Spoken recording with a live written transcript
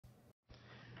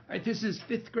All right, this is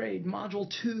 5th grade, Module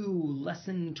 2,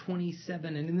 Lesson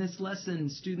 27. And in this lesson,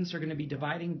 students are going to be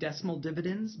dividing decimal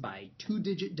dividends by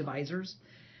 2-digit divisors.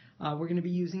 We're going to be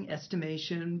using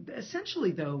estimation.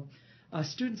 Essentially, though,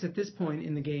 students at this point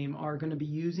in the game are going to be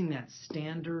using that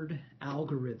standard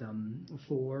algorithm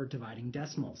for dividing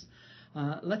decimals.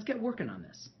 Let's get working on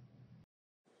this.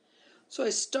 So I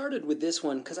started with this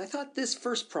one because I thought this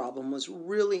first problem was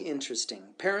really interesting.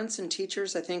 Parents and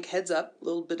teachers, I think, heads up, a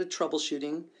little bit of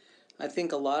troubleshooting. I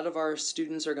think a lot of our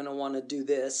students are going to want to do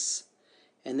this,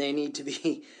 and they need to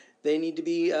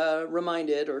be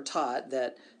reminded or taught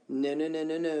that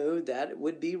no, that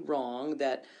would be wrong.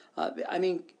 That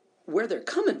where they're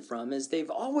coming from is they've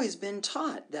always been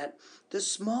taught that the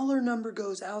smaller number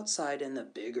goes outside and the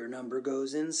bigger number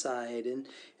goes inside, and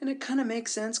it kind of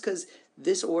makes sense because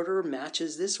this order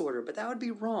matches this order, but that would be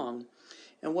wrong.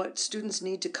 And what students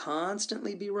need to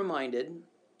constantly be reminded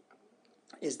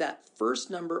is that first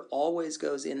number always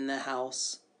goes in the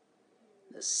house.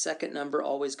 The second number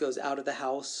always goes out of the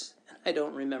house. I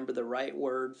don't remember the right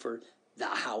word for the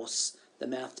house, the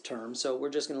math term, so we're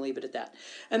just going to leave it at that.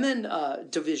 And then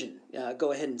division.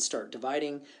 Go ahead and start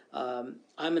dividing. I'm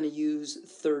going to use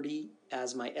 30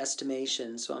 as my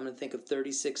estimation, so I'm going to think of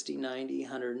 30, 60, 90,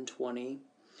 120.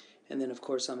 And then, of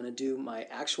course, I'm going to do my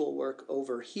actual work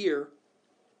over here.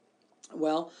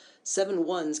 Well, 7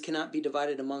 ones cannot be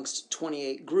divided amongst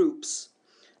 28 groups,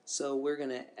 so we're going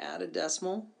to add a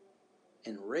decimal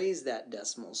and raise that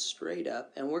decimal straight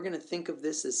up, and we're going to think of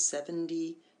this as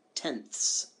 70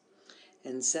 tenths.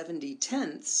 And 70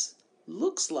 tenths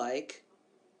looks like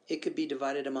it could be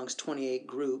divided amongst 28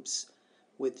 groups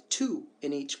with 2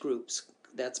 in each group.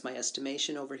 That's my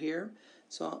estimation over here.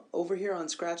 So over here on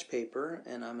scratch paper,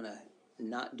 and I'm going to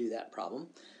not do that problem,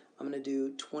 I'm going to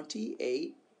do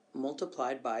 28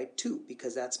 multiplied by 2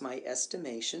 because that's my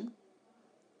estimation,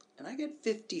 and I get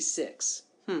 56.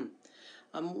 I'm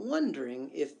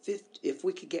wondering if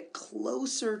we could get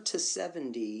closer to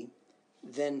 70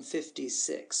 than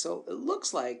 56. So it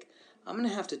looks like I'm going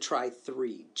to have to try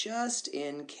 3 just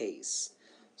in case.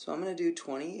 So I'm going to do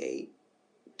 28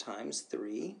 times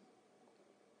 3,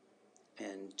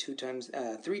 and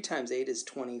 3 times 8 is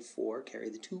 24, carry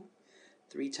the 2.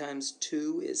 3 times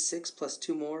 2 is 6, plus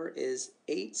 2 more is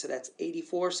 8, so that's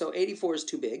 84. So 84 is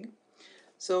too big.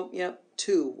 So, yep,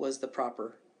 2 was the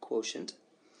proper quotient.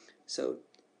 So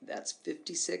that's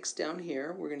 56 down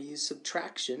here. We're going to use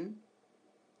subtraction,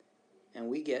 and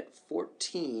we get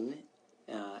 14,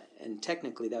 and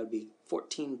technically that would be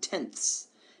 14 tenths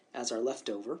as our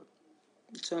leftover.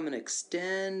 So I'm going to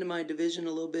extend my division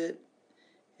a little bit,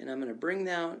 and I'm going to bring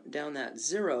down that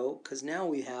 0 because now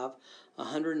we have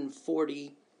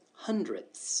 140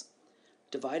 hundredths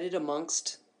divided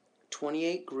amongst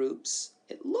 28 groups.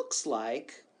 It looks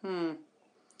like,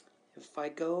 if I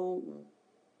go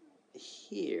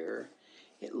here,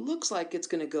 it looks like it's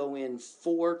going to go in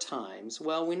 4 times.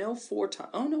 Well, we know 4 times.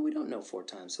 Oh, no, we don't know 4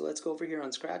 times. So let's go over here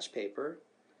on scratch paper.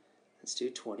 Let's do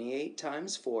 28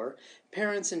 times 4.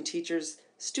 Parents and teachers,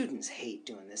 students hate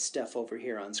doing this stuff over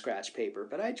here on scratch paper,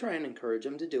 but I try and encourage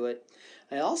them to do it.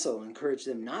 I also encourage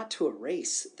them not to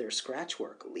erase their scratch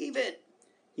work. Leave it.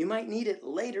 You might need it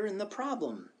later in the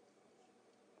problem.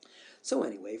 So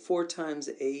anyway, 4 times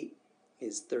 8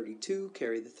 is 32,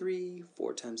 carry the 3.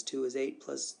 4 times 2 is 8,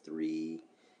 plus 3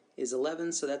 is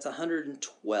 11, so that's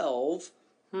 112.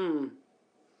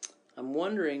 I'm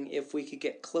wondering if we could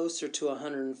get closer to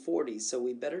 140, so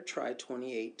we better try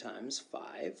 28 times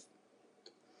 5.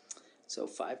 So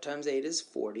 5 times 8 is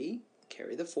 40,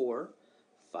 carry the 4.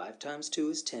 5 times 2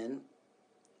 is 10,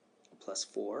 plus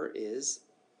 4 is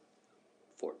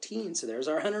 14, so there's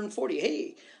our 140.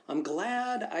 Hey, I'm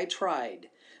glad I tried.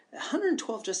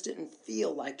 112 just didn't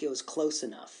feel like it was close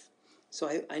enough. So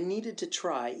I needed to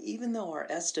try, even though our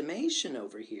estimation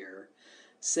over here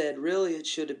said really it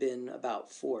should have been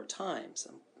about 4 times.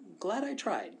 I'm glad I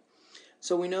tried.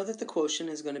 So we know that the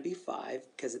quotient is going to be 5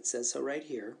 because it says so right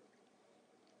here.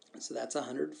 So that's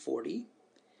 140.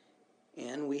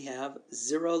 And we have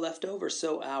 0 left over.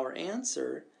 So our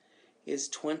answer is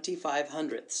 25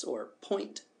 hundredths, or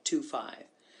 0.25.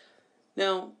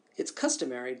 Now, it's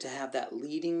customary to have that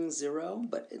leading 0,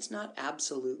 but it's not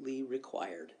absolutely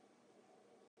required.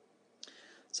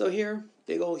 So here,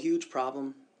 big old huge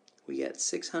problem. We get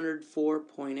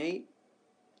 604.8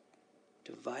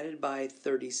 divided by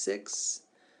 36.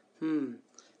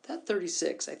 That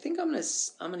 36, I think I'm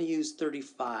gonna use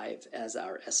 35 as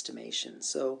our estimation.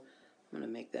 So I'm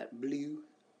gonna make that blue.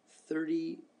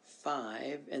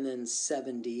 35, and then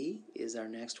 70 is our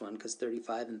next one because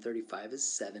 35 and 35 is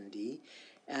 70.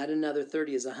 Add another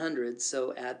 30 is 100,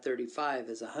 so add 35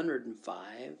 is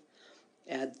 105.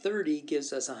 Add 30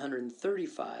 gives us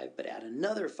 135, but add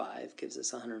another 5 gives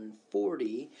us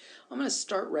 140. I'm going to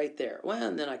start right there. Well,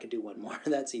 and then I could do one more.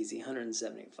 That's easy,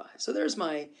 175. So there's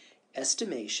my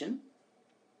estimation.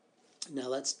 Now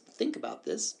let's think about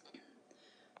this.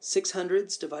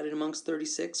 600s divided amongst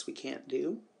 36 we can't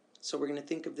do. So we're going to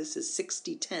think of this as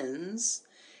 60 tens,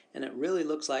 and it really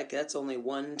looks like that's only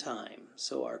one time.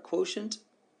 So our quotient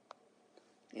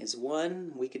is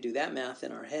 1. We could do that math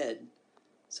in our head.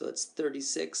 So it's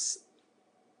 36,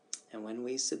 and when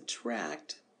we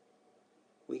subtract,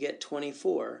 we get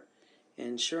 24.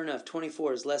 And sure enough,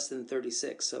 24 is less than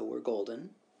 36, so we're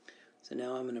golden. So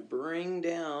now I'm going to bring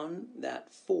down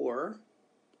that 4.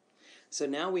 So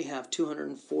now we have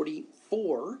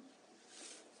 244,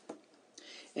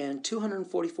 and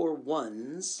 244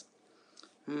 ones.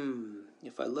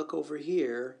 If I look over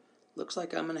here, looks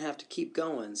like I'm going to have to keep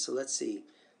going. So let's see,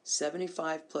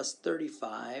 75 plus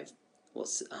 35. Well,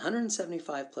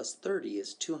 175 plus 30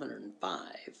 is 205.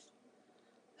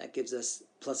 That gives us,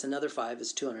 plus another 5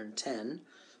 is 210.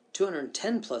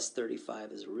 210 plus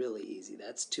 35 is really easy.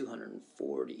 That's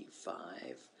 245.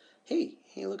 Hey,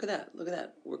 look at that. Look at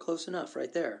that. We're close enough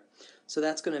right there. So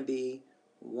that's going to be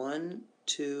 1,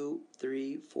 2,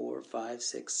 3, 4, 5,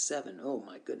 6, 7. Oh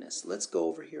my goodness. Let's go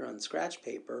over here on scratch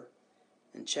paper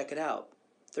and check it out.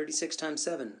 36 times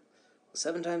 7. Well,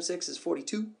 7 times 6 is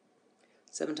 42.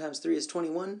 7 times 3 is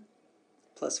 21,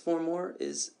 plus 4 more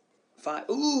is 5.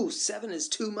 Ooh, 7 is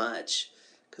too much,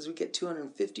 because we get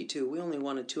 252. We only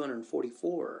wanted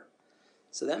 244.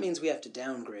 So that means we have to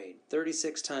downgrade.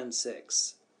 36 times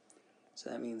 6. So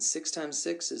that means 6 times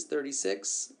 6 is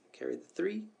 36. Carry the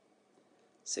 3.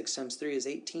 6 times 3 is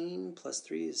 18, plus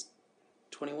 3 is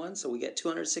 21, so we get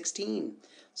 216.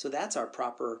 So that's our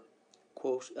proper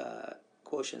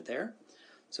quotient there.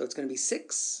 So it's going to be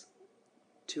 6.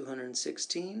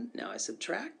 216. Now I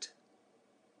subtract,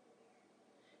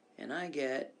 and I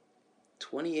get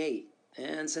 28.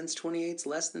 And since 28 is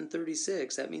less than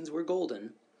 36, that means we're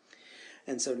golden.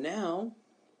 And so now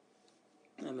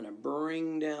I'm going to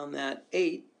bring down that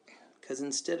 8, because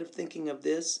instead of thinking of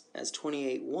this as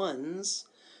 28 ones,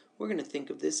 we're going to think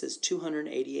of this as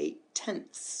 288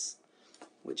 tenths,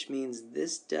 which means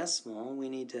this decimal, we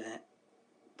need to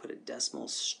put a decimal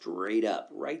straight up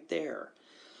right there.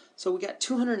 So we got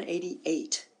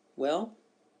 288. Well,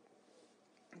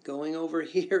 going over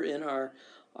here in our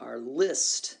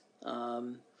list,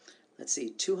 let's see,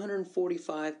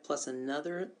 245 plus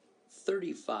another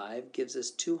 35 gives us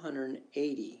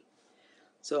 280.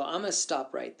 So I'm going to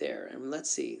stop right there, and let's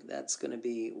see, that's going to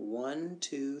be 1,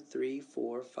 2, 3,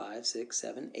 4, 5, 6,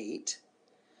 7, 8.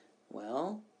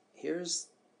 Well, here's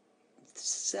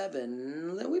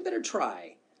 7. We better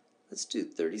try. Let's do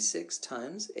 36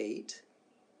 times 8.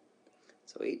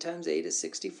 So 8 times 8 is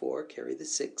 64, carry the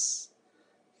 6.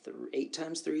 8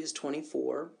 times 3 is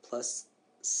 24, plus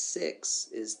 6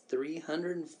 is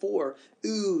 304.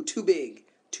 Ooh, too big,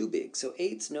 too big. So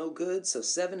 8's no good, so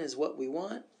 7 is what we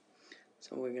want.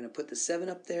 So we're going to put the 7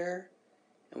 up there,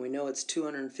 and we know it's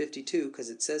 252 because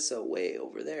it says so way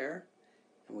over there.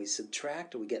 And we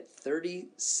subtract, and we get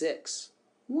 36.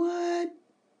 What?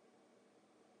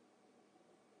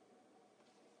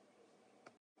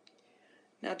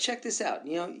 Now check this out.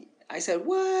 You know, I said,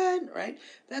 what? Right?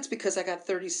 That's because I got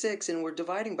 36 and we're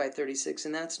dividing by 36,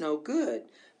 and that's no good.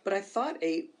 But I thought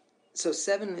 8, so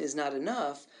 7 is not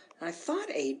enough. And I thought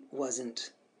 8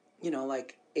 wasn't,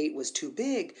 like 8 was too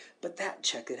big. But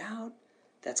check it out.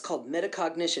 That's called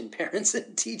metacognition, parents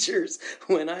and teachers.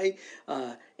 When I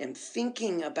am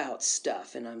thinking about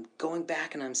stuff and I'm going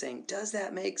back and I'm saying, does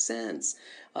that make sense?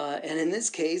 And in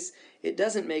this case, it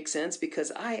doesn't make sense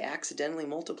because I accidentally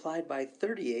multiplied by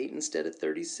 38 instead of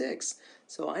 36.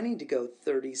 So I need to go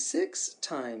 36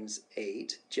 times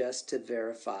 8 just to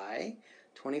verify.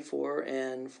 24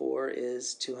 and 4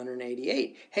 is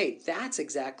 288. Hey, that's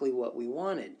exactly what we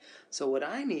wanted. So what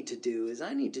I need to do is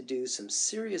I need to do some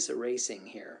serious erasing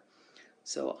here.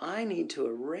 So I need to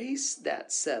erase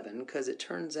that 7 because it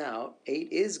turns out 8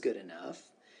 is good enough.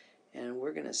 And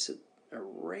we're going to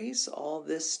erase all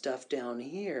this stuff down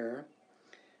here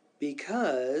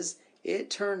because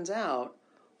it turns out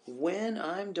when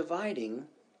I'm dividing,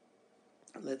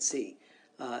 let's see,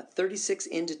 36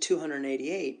 into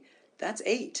 288, that's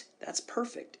 8. That's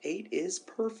perfect. 8 is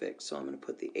perfect. So I'm going to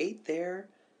put the 8 there.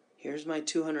 Here's my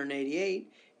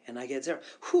 288, and I get 0.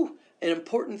 Whew! An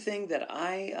important thing that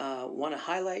I want to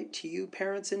highlight to you,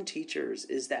 parents and teachers,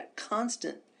 is that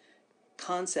constant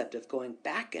concept of going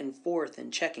back and forth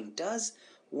and checking.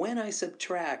 When I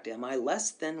subtract, am I less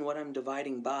than what I'm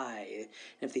dividing by?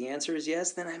 If the answer is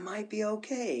yes, then I might be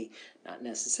okay. Not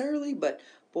necessarily, but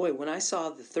Boy, when I saw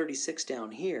the 36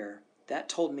 down here, that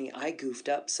told me I goofed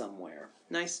up somewhere.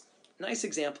 Nice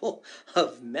example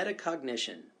of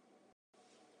metacognition.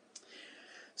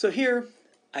 So here,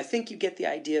 I think you get the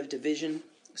idea of division.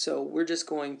 So we're just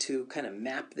going to kind of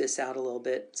map this out a little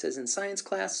bit. It says in science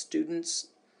class, students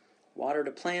watered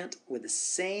a plant with the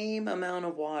same amount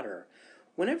of water.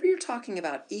 Whenever you're talking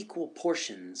about equal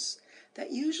portions,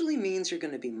 that usually means you're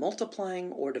going to be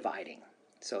multiplying or dividing.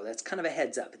 So that's kind of a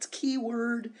heads up. It's a key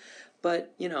word,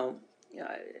 but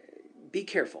be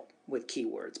careful with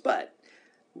keywords. But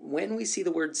when we see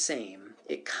the word same,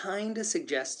 it kind of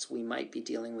suggests we might be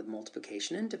dealing with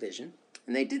multiplication and division.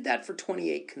 And they did that for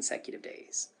 28 consecutive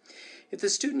days. If the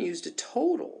student used a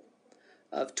total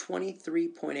of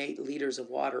 23.8 liters of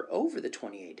water over the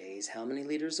 28 days, how many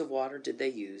liters of water did they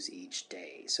use each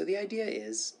day? So the idea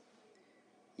is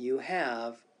you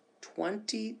have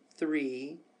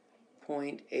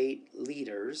 23.8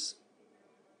 liters,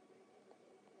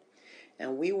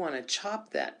 and we want to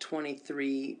chop that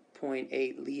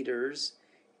 23.8 liters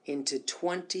into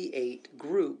 28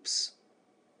 groups.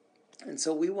 And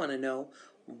so we want to know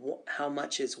how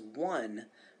much is one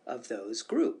of those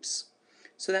groups.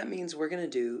 So that means we're going to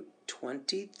do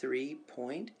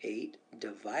 23.8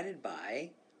 divided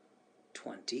by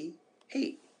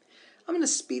 28. I'm going to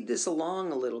speed this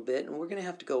along a little bit, and we're going to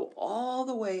have to go all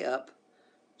the way up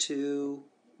to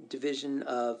division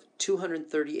of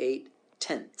 238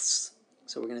 tenths.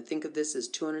 So we're going to think of this as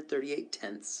 238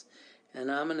 tenths. And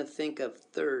I'm going to think of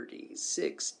 30,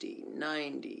 60,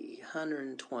 90,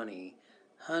 120,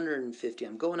 150.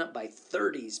 I'm going up by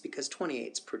 30s because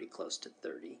 28 is pretty close to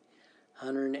 30.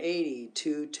 180,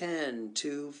 210,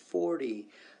 240.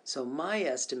 So my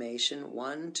estimation,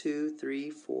 1, 2, 3,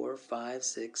 4, 5,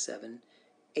 6, 7,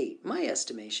 8. My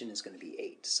estimation is going to be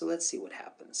 8. So let's see what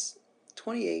happens.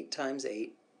 28 times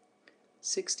 8,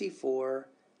 64.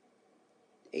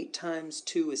 8 times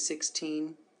 2 is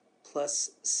 16. Plus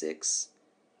 6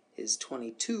 is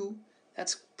 22.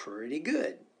 That's pretty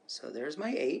good. So there's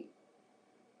my 8.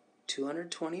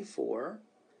 224.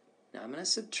 Now I'm going to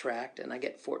subtract, and I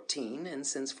get 14. And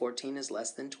since 14 is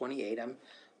less than 28, I'm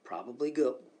probably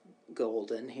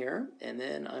golden here. And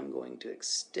then I'm going to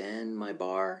extend my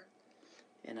bar,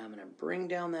 and I'm going to bring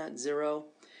down that 0.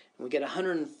 And we get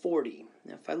 140.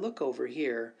 Now if I look over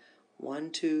here,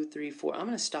 1, 2, 3, 4, I'm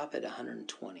going to stop at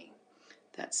 120.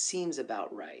 That seems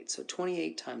about right. So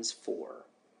 28 times 4.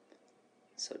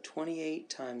 So 28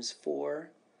 times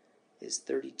 4 is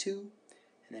 32.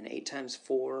 And then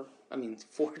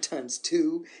 4 times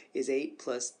 2 is 8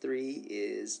 plus 3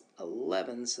 is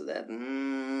 11. So that,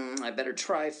 I better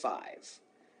try 5.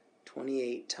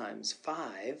 28 times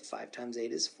 5. 5 times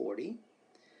 8 is 40.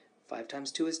 5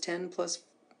 times 2 is 10 plus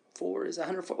 4 is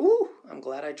 104. Ooh, I'm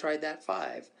glad I tried that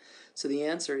 5. So the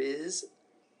answer is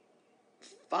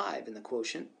 5 in the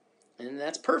quotient, and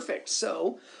that's perfect.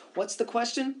 So what's the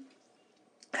question?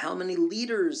 How many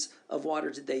liters of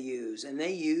water did they use? And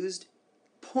they used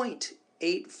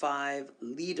 0.85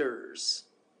 liters.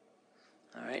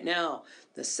 All right, now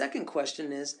the second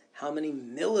question is, how many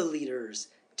milliliters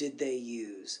did they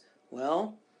use?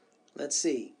 Well, let's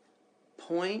see.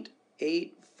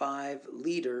 0.85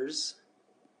 liters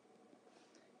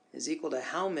is equal to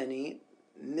how many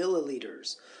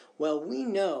milliliters? Well, we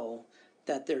know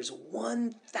that there's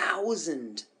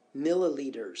 1,000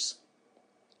 milliliters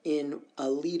in a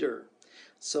liter.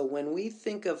 So when we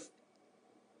think of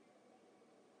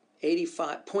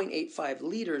 0.85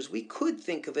 liters, we could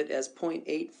think of it as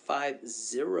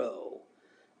 0.850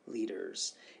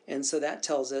 liters. And so that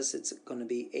tells us it's going to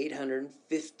be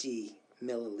 850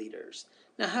 milliliters.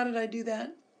 Now, how did I do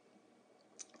that?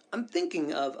 I'm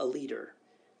thinking of a liter.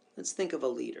 Let's think of a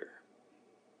liter.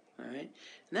 All right,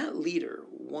 and that liter,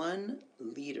 1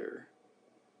 liter,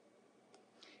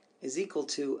 is equal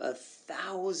to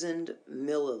 1,000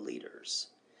 milliliters.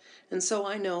 And so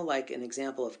I know, like an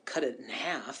example of cut it in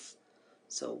half,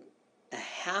 so a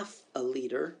half a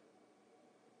liter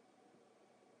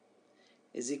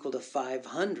is equal to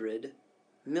 500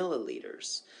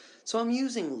 milliliters. So I'm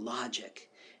using logic.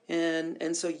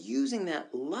 And so using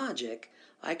that logic,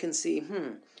 I can see,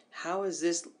 how is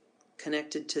this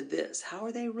connected to this? How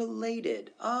are they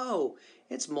related? Oh,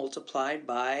 it's multiplied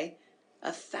by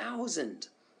 1,000.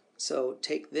 So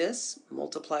take this,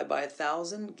 multiply by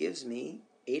 1,000, gives me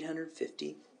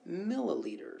 850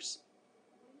 milliliters.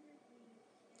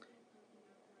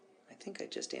 I think I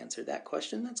just answered that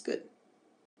question. That's good.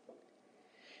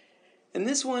 And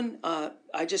this one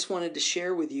I just wanted to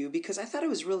share with you because I thought it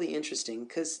was really interesting,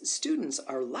 because students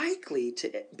are likely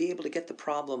to be able to get the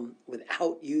problem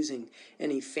without using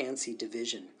any fancy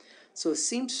division. So a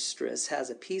seamstress has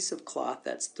a piece of cloth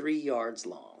that's 3 yards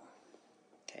long.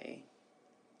 Okay,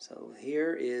 so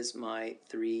here is my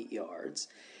 3 yards.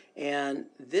 And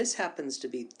this happens to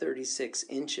be 36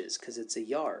 inches because it's a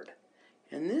yard.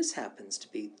 And this happens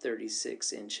to be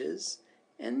 36 inches.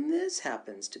 And this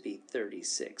happens to be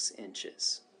 36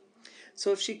 inches.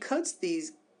 So if she cuts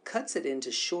it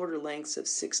into shorter lengths of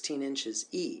 16 inches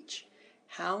each,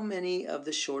 how many of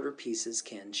the shorter pieces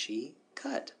can she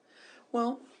cut?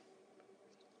 Well,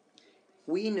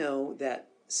 we know that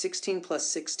 16 plus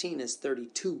 16 is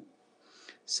 32.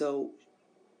 So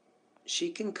she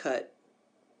can cut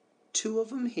 2 of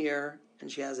them here, and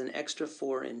she has an extra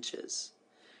 4 inches.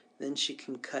 Then she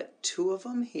can cut 2 of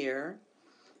them here,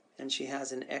 and she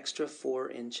has an extra 4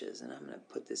 inches. And I'm going to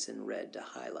put this in red to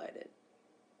highlight it.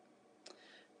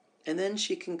 And then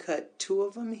she can cut 2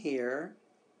 of them here,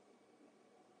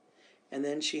 and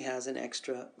then she has an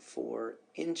extra 4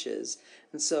 inches.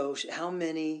 And so how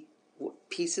many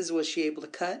pieces was she able to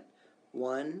cut?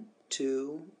 1,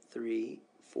 2, 3,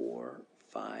 4,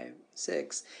 5,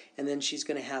 6. And then she's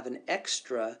going to have an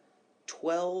extra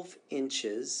 12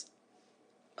 inches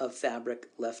of fabric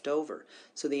left over.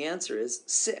 So the answer is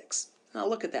 6. Now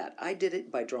look at that. I did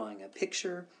it by drawing a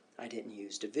picture. I didn't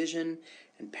use division.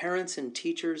 And parents and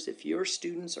teachers, if your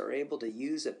students are able to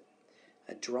use a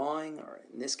drawing, or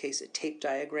in this case a tape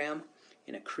diagram,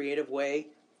 in a creative way,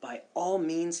 by all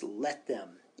means let them.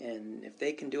 And if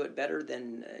they can do it better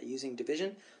than using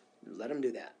division, let them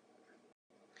do that.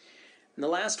 And the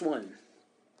last one,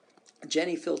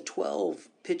 Jenny filled 12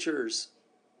 pitchers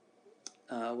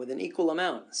with an equal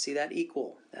amount. See that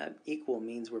equal? That equal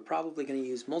means we're probably going to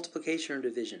use multiplication or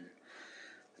division.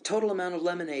 The total amount of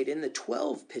lemonade in the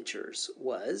 12 pitchers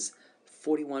was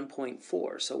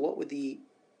 41.4. So what would the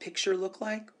picture look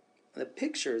like? The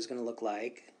picture is going to look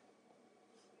like,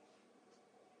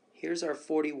 here's our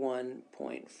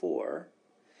 41.4,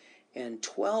 and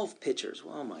 12 pitchers.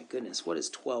 Oh my goodness, what is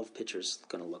 12 pitchers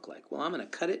going to look like? Well, I'm going to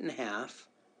cut it in half,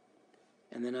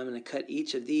 and then I'm going to cut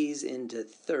each of these into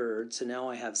thirds. So now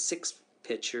I have 6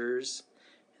 pitchers,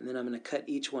 and then I'm going to cut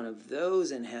each one of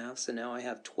those in half. So now I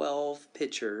have 12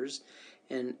 pitchers.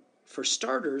 And for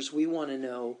starters, we want to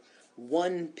know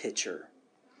 1 pitcher.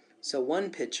 So 1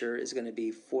 pitcher is going to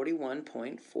be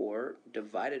 41.4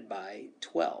 divided by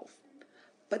 12.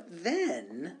 But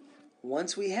then,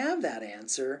 once we have that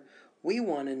answer, we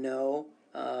want to know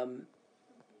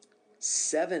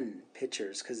 7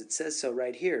 pitchers, because it says so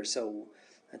right here. So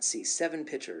let's see, 7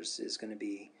 pitchers is going to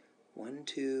be 1,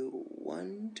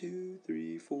 2,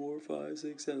 3, 4, 5,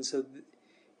 6, 7. So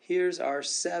here's our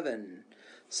 7.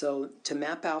 So to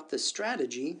map out the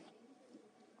strategy,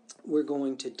 we're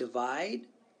going to divide,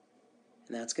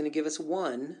 and that's going to give us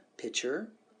 1 pitcher.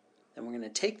 Then we're going to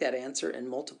take that answer and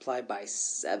multiply by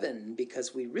 7,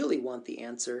 because we really want the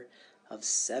answer of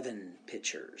 7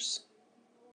 pitchers.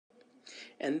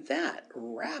 And that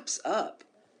wraps up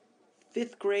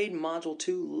 5th grade Module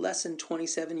 2, Lesson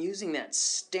 27, using that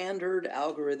standard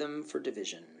algorithm for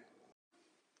division.